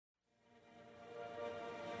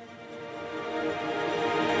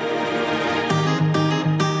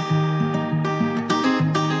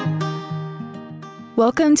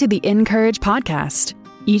Welcome to the Encourage podcast.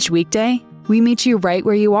 Each weekday, we meet you right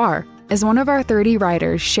where you are as one of our 30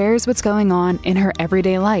 writers shares what's going on in her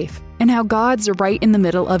everyday life and how God's right in the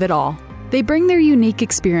middle of it all. They bring their unique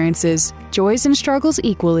experiences, joys and struggles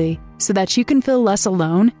equally, so that you can feel less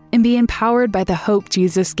alone and be empowered by the hope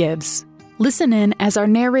Jesus gives. Listen in as our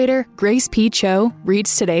narrator, Grace P. Cho,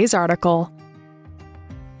 reads today's article.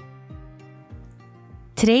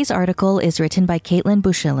 Today's article is written by Kaitlyn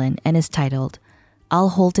Bouchillon and is titled, I'll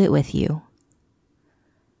Hold It With You.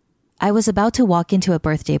 I was about to walk into a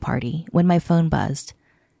birthday party when my phone buzzed.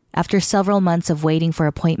 After several months of waiting for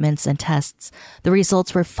appointments and tests, the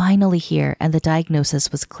results were finally here and the diagnosis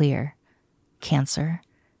was clear. Cancer.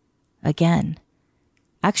 Again.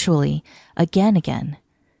 Actually, again.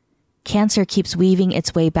 Cancer keeps weaving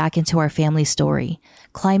its way back into our family story,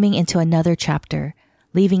 climbing into another chapter,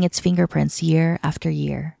 leaving its fingerprints year after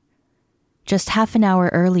year. Just half an hour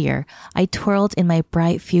earlier, I twirled in my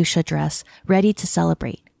bright fuchsia dress, ready to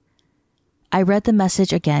celebrate. I read the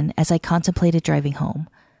message again as I contemplated driving home.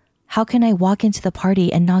 How can I walk into the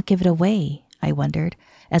party and not give it away? I wondered,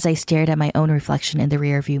 as I stared at my own reflection in the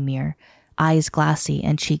rearview mirror, eyes glassy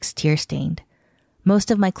and cheeks tear-stained. Most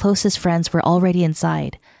of my closest friends were already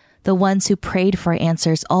inside, the ones who prayed for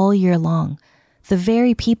answers all year long, the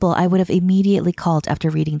very people I would have immediately called after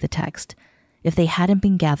reading the text, if they hadn't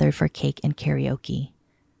been gathered for cake and karaoke.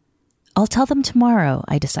 I'll tell them tomorrow,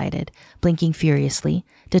 I decided, blinking furiously,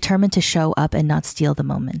 determined to show up and not steal the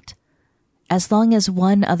moment. As long as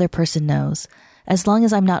one other person knows, as long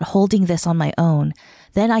as I'm not holding this on my own,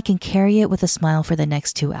 then I can carry it with a smile for the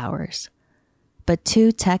next 2 hours. But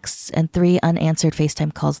 2 texts and 3 unanswered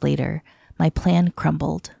FaceTime calls later, my plan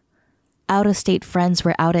crumbled. Out-of-state friends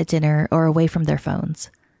were out at dinner or away from their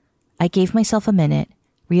phones. I gave myself a minute,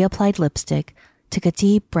 reapplied lipstick, took a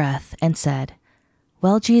deep breath, and said,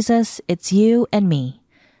 Well, Jesus, it's you and me.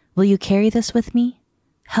 Will you carry this with me?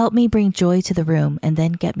 Help me bring joy to the room and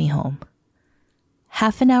then get me home.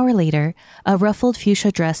 Half an hour later, a ruffled fuchsia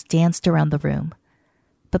dress danced around the room.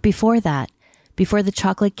 But before that, before the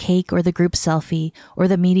chocolate cake or the group selfie or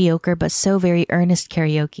the mediocre but so very earnest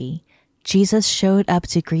karaoke, Jesus showed up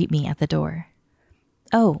to greet me at the door.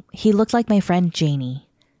 Oh, he looked like my friend Janie.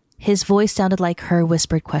 His voice sounded like her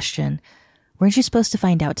whispered question, Weren't you supposed to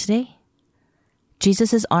find out today?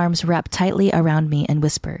 Jesus' arms wrapped tightly around me and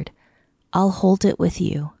whispered, I'll hold it with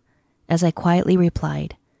you, as I quietly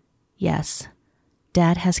replied, Yes,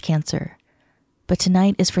 Dad has cancer, but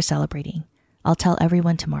tonight is for celebrating. I'll tell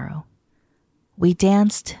everyone tomorrow. We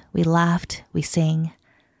danced, we laughed, we sang.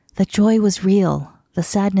 The joy was real, the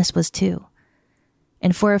sadness was too.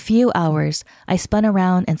 And for a few hours, I spun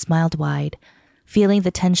around and smiled wide, feeling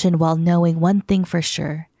the tension while knowing one thing for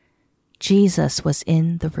sure. Jesus was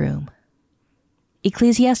in the room.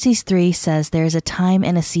 Ecclesiastes 3 says there is a time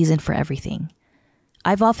and a season for everything.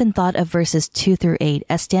 I've often thought of verses 2 through 8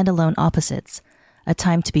 as standalone opposites, a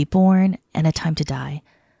time to be born and a time to die,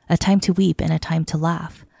 a time to weep and a time to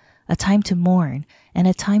laugh, a time to mourn and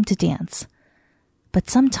a time to dance. But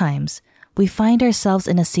sometimes we find ourselves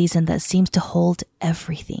in a season that seems to hold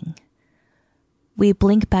everything. We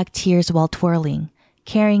blink back tears while twirling,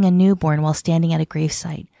 carrying a newborn while standing at a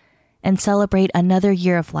gravesite, and celebrate another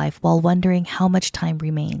year of life while wondering how much time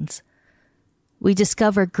remains. We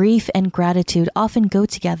discover grief and gratitude often go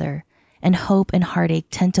together, and hope and heartache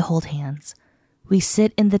tend to hold hands. We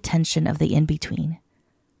sit in the tension of the in-between.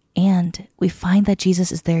 And we find that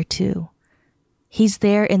Jesus is there too. He's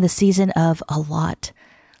there in the season of a lot,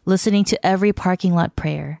 listening to every parking lot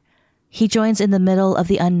prayer. He joins in the middle of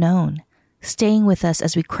the unknown, staying with us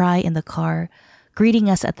as we cry in the car, greeting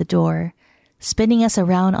us at the door, spinning us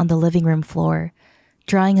around on the living room floor,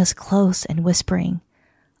 drawing us close and whispering,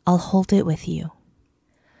 I'll hold it with you.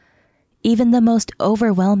 Even the most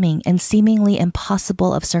overwhelming and seemingly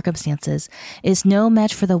impossible of circumstances is no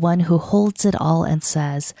match for the one who holds it all and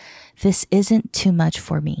says, This isn't too much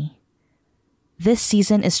for me. This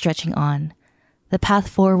season is stretching on. The path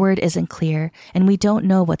forward isn't clear, and we don't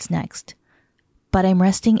know what's next. But I'm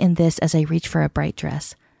resting in this as I reach for a bright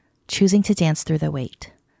dress, choosing to dance through the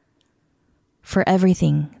wait. For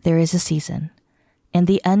everything, there is a season, and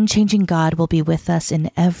the unchanging God will be with us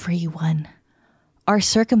in every one. Our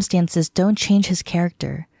circumstances don't change his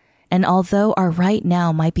character, and although our right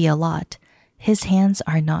now might be a lot, his hands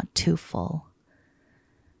are not too full.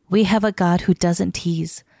 We have a God who doesn't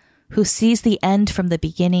tease, who sees the end from the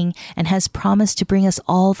beginning and has promised to bring us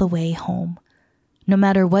all the way home. No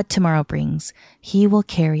matter what tomorrow brings, he will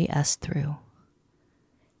carry us through.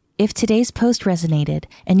 If today's post resonated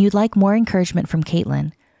and you'd like more encouragement from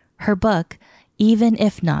Kaitlyn, her book, Even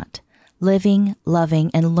If Not, Living,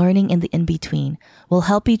 loving, and learning in the in-between will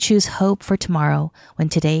help you choose hope for tomorrow when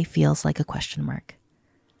today feels like a question mark.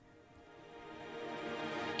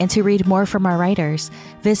 And to read more from our writers,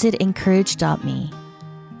 visit encourage.me.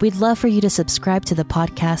 We'd love for you to subscribe to the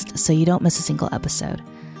podcast so you don't miss a single episode.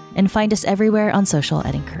 And find us everywhere on social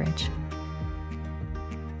at Encourage.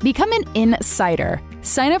 Become an insider.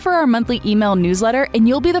 Sign up for our monthly email newsletter and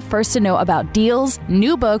you'll be the first to know about deals,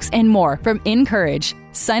 new books, and more from Encourage.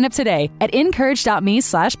 Sign up today at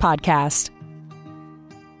encourage.me/podcast.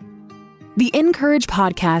 The Encourage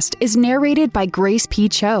podcast is narrated by Grace P.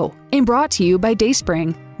 Cho and brought to you by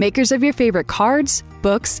Dayspring, makers of your favorite cards,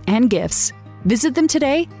 books, and gifts. Visit them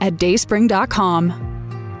today at dayspring.com.